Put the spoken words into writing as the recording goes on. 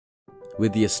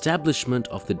With the establishment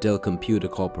of the Dell Computer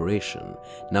Corporation,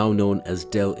 now known as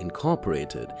Dell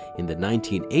Incorporated, in the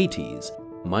 1980s,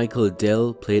 Michael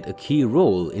Dell played a key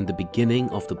role in the beginning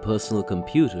of the personal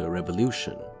computer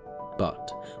revolution.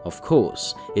 But, of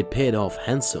course, it paid off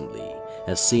handsomely,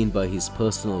 as seen by his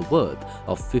personal worth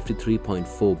of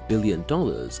 $53.4 billion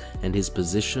and his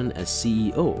position as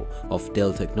CEO of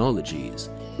Dell Technologies,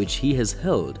 which he has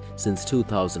held since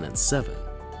 2007.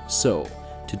 So,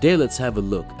 today let's have a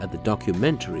look at the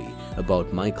documentary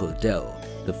about Michael Dell,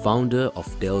 the founder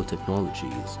of Dell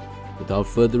Technologies. Without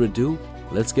further ado,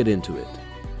 let's get into it.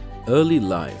 Early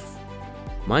life.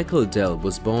 Michael Dell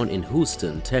was born in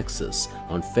Houston, Texas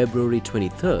on February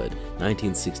 23,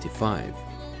 1965.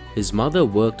 His mother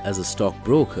worked as a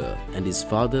stockbroker and his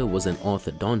father was an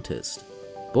orthodontist.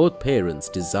 Both parents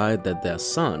desired that their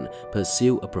son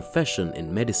pursue a profession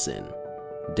in medicine.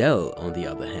 Dell, on the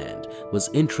other hand, was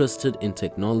interested in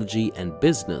technology and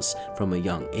business from a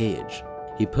young age.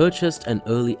 He purchased an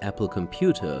early Apple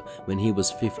computer when he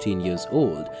was 15 years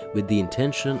old with the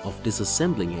intention of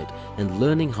disassembling it and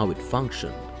learning how it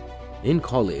functioned. In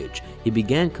college, he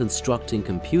began constructing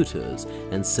computers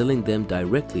and selling them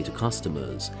directly to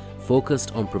customers,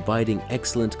 focused on providing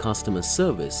excellent customer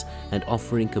service and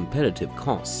offering competitive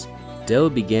costs.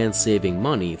 Dell began saving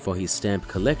money for his stamp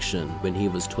collection when he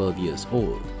was 12 years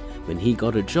old, when he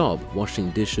got a job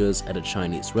washing dishes at a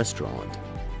Chinese restaurant.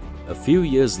 A few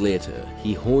years later,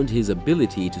 he honed his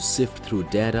ability to sift through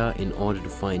data in order to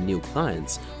find new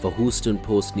clients for Houston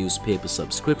Post newspaper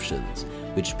subscriptions,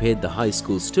 which paid the high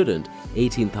school student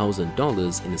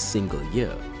 $18,000 in a single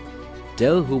year.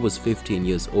 Dell, who was 15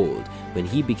 years old when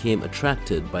he became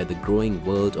attracted by the growing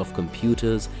world of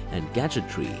computers and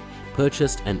gadgetry,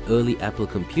 purchased an early Apple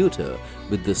computer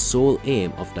with the sole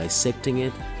aim of dissecting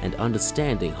it and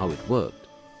understanding how it worked.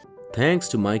 Thanks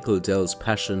to Michael Dell's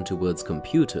passion towards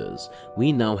computers,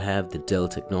 we now have the Dell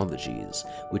Technologies,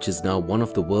 which is now one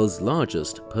of the world's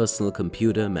largest personal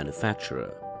computer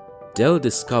manufacturer. Dell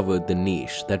discovered the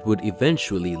niche that would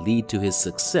eventually lead to his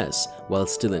success while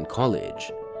still in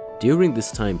college. During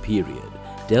this time period,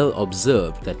 Dell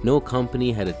observed that no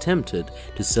company had attempted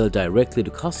to sell directly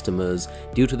to customers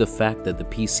due to the fact that the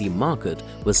PC market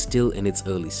was still in its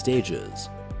early stages.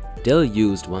 Dell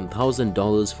used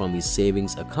 $1,000 from his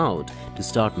savings account to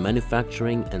start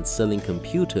manufacturing and selling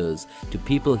computers to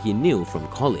people he knew from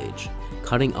college,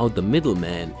 cutting out the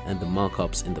middleman and the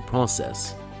markups in the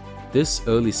process. This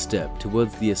early step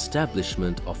towards the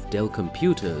establishment of Dell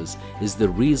Computers is the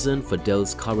reason for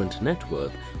Dell's current net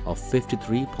worth of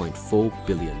 $53.4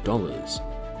 billion.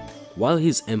 While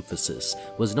his emphasis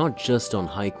was not just on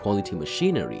high-quality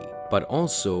machinery, but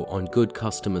also on good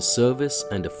customer service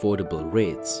and affordable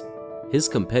rates, his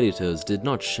competitors did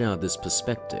not share this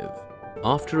perspective.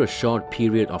 After a short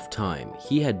period of time,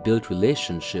 he had built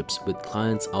relationships with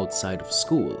clients outside of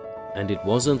school, and it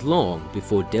wasn't long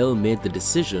before Dell made the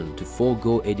decision to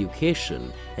forego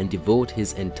education and devote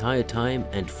his entire time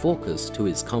and focus to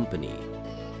his company.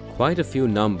 Quite a few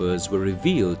numbers were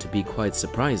revealed to be quite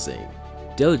surprising.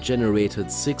 Dell generated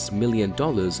 $6 million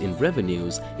in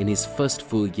revenues in his first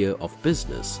full year of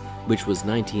business, which was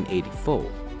 1984.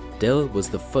 Dell was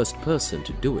the first person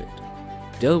to do it.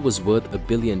 Dell was worth $1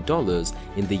 billion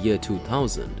in the year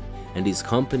 2000, and his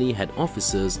company had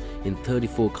offices in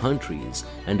 34 countries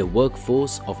and a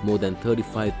workforce of more than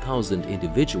 35,000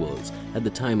 individuals at the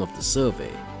time of the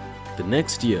survey. The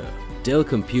next year, Dell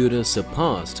Computer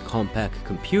surpassed Compaq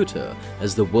Computer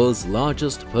as the world's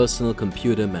largest personal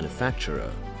computer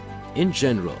manufacturer. In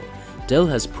general, Dell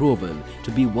has proven to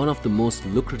be one of the most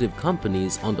lucrative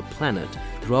companies on the planet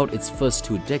throughout its first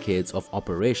 2 decades of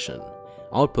operation,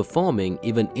 outperforming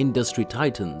even industry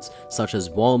titans such as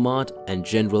Walmart and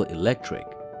General Electric.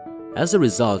 As a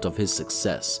result of his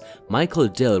success, Michael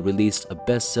Dell released a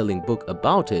best-selling book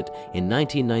about it in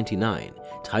 1999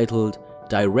 titled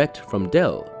Direct from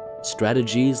Dell: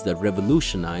 Strategies that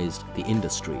Revolutionized the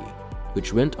Industry,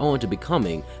 which went on to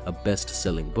becoming a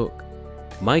best-selling book.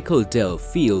 Michael Dell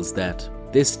feels that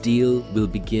this deal will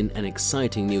begin an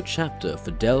exciting new chapter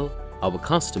for Dell, our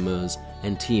customers,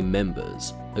 and team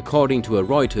members, according to a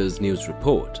Reuters news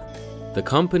report. The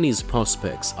company's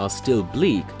prospects are still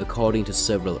bleak according to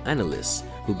several analysts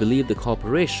who believe the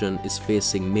corporation is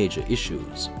facing major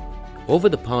issues. Over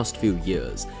the past few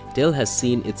years, Dell has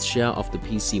seen its share of the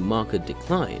PC market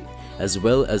decline, as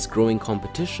well as growing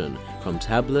competition from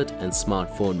tablet and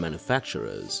smartphone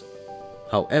manufacturers.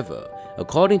 However,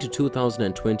 according to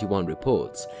 2021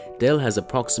 reports, Dell has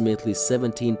approximately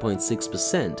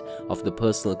 17.6% of the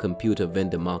personal computer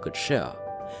vendor market share,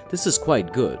 This is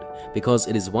quite good because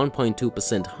it is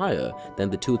 1.2% higher than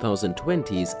the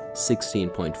 2020's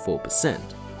 16.4%.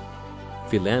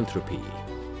 Philanthropy.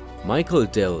 Michael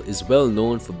Dell is well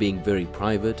known for being very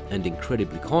private and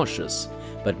incredibly cautious,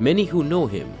 but many who know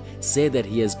him say that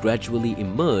he has gradually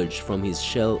emerged from his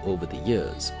shell over the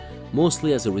years,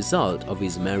 mostly as a result of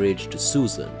his marriage to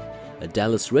Susan, a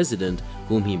Dallas resident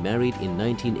whom he married in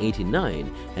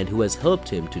 1989 and who has helped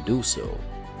him to do so.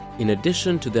 In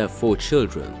addition to their 4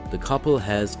 children, the couple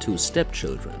has 2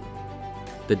 stepchildren.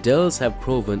 The Dells have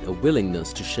proven a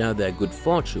willingness to share their good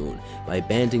fortune by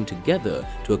banding together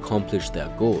to accomplish their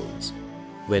goals.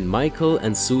 When Michael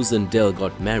and Susan Dell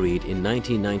got married in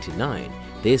 1999,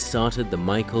 they started the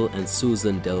Michael and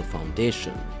Susan Dell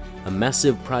Foundation, a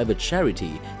massive private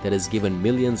charity that has given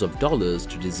millions of dollars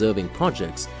to deserving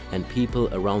projects and people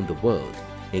around the world,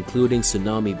 including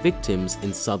tsunami victims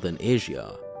in Southern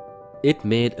Asia. It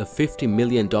made a $50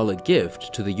 million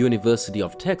gift to the University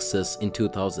of Texas in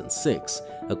 2006,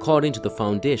 according to the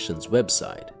foundation's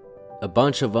website. A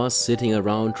bunch of us sitting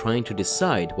around trying to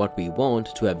decide what we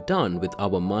want to have done with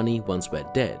our money once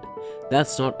we're dead.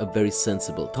 That's not a very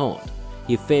sensible thought,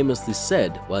 he famously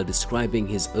said while describing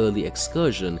his early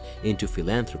excursion into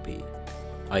philanthropy.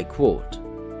 I quote,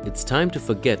 "It's time to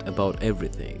forget about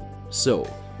everything. So,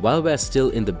 while we're still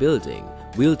in the building,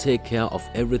 we'll take care of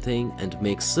everything and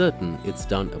make certain it's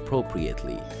done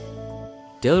appropriately."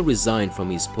 Dell resigned from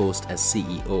his post as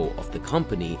CEO of the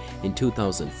company in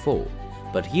 2004,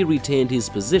 but he retained his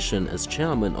position as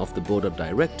chairman of the board of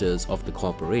directors of the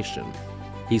corporation.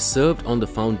 He served on the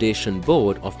foundation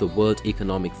board of the World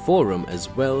Economic Forum as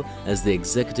well as the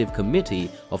executive committee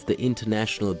of the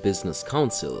International Business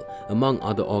Council, among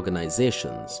other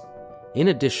organizations. In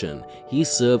addition, he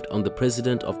served on the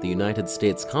president of the United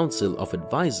States Council of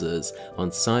Advisors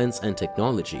on Science and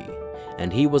Technology,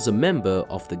 and he was a member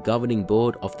of the governing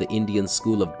board of the Indian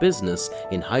School of Business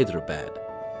in Hyderabad.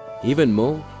 Even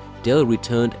more, Dell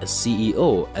returned as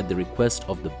CEO at the request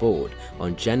of the board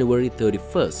on January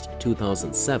 31,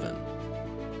 2007.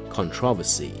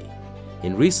 Controversy.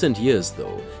 In recent years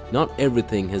though, not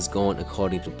everything has gone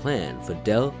according to plan for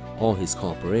Dell or his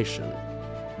corporation.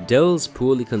 Dell's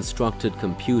poorly constructed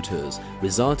computers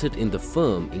resulted in the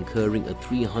firm incurring a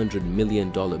 $300 million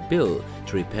bill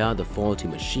to repair the faulty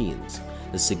machines,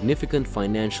 a significant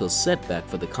financial setback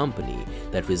for the company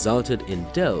that resulted in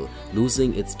Dell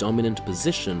losing its dominant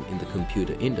position in the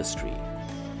computer industry.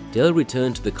 Dell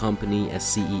returned to the company as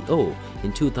CEO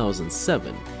in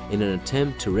 2007 in an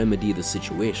attempt to remedy the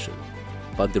situation,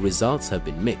 but the results have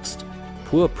been mixed.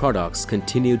 Poor products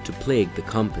continued to plague the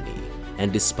company,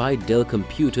 and despite Dell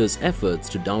Computer's efforts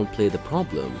to downplay the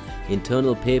problem,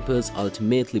 internal papers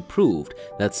ultimately proved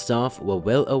that staff were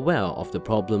well aware of the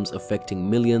problems affecting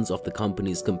millions of the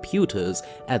company's computers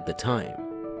at the time.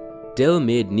 Dell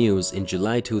made news in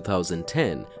July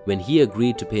 2010 when he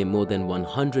agreed to pay more than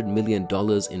 $100 million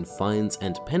in fines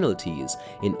and penalties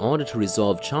in order to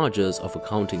resolve charges of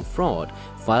accounting fraud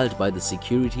filed by the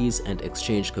Securities and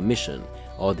Exchange Commission,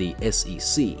 or the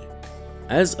SEC.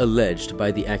 As alleged by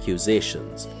the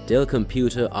accusations, Dell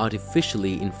Computer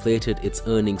artificially inflated its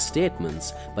earnings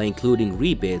statements by including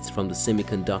rebates from the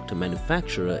semiconductor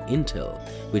manufacturer Intel,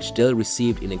 which Dell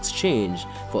received in exchange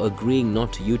for agreeing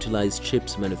not to utilize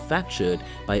chips manufactured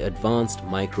by Advanced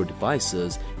Micro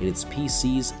Devices in its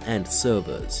PCs and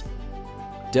servers.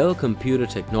 Dell Computer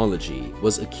Technology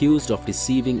was accused of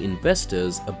deceiving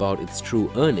investors about its true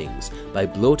earnings by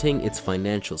bloating its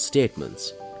financial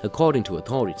statements, according to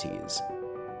authorities.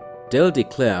 Dell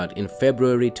declared in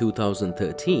February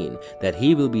 2013 that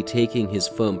he will be taking his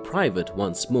firm private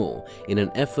once more in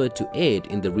an effort to aid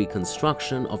in the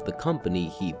reconstruction of the company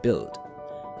he built.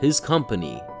 His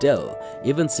company, Dell,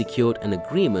 even secured an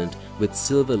agreement with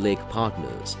Silver Lake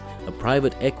Partners, a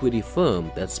private equity firm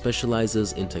that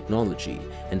specializes in technology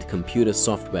and computer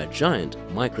software giant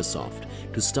Microsoft,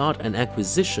 to start an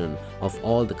acquisition of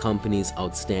all the company's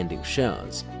outstanding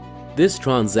shares. This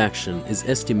transaction is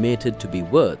estimated to be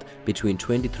worth between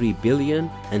 $23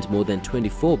 billion and more than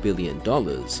 $24 billion,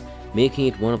 making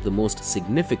it one of the most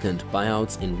significant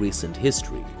buyouts in recent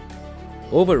history.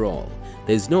 Overall,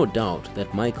 there is no doubt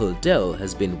that Michael Dell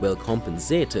has been well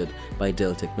compensated by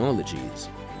Dell Technologies,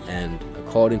 and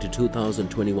according to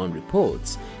 2021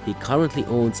 reports, he currently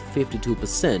owns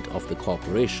 52% of the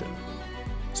corporation.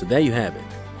 So there you have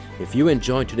it. If you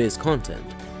enjoyed today's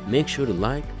content, make sure to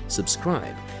like,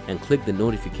 subscribe, and click the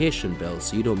notification bell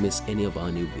so you don't miss any of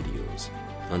our new videos.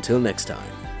 Until next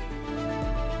time.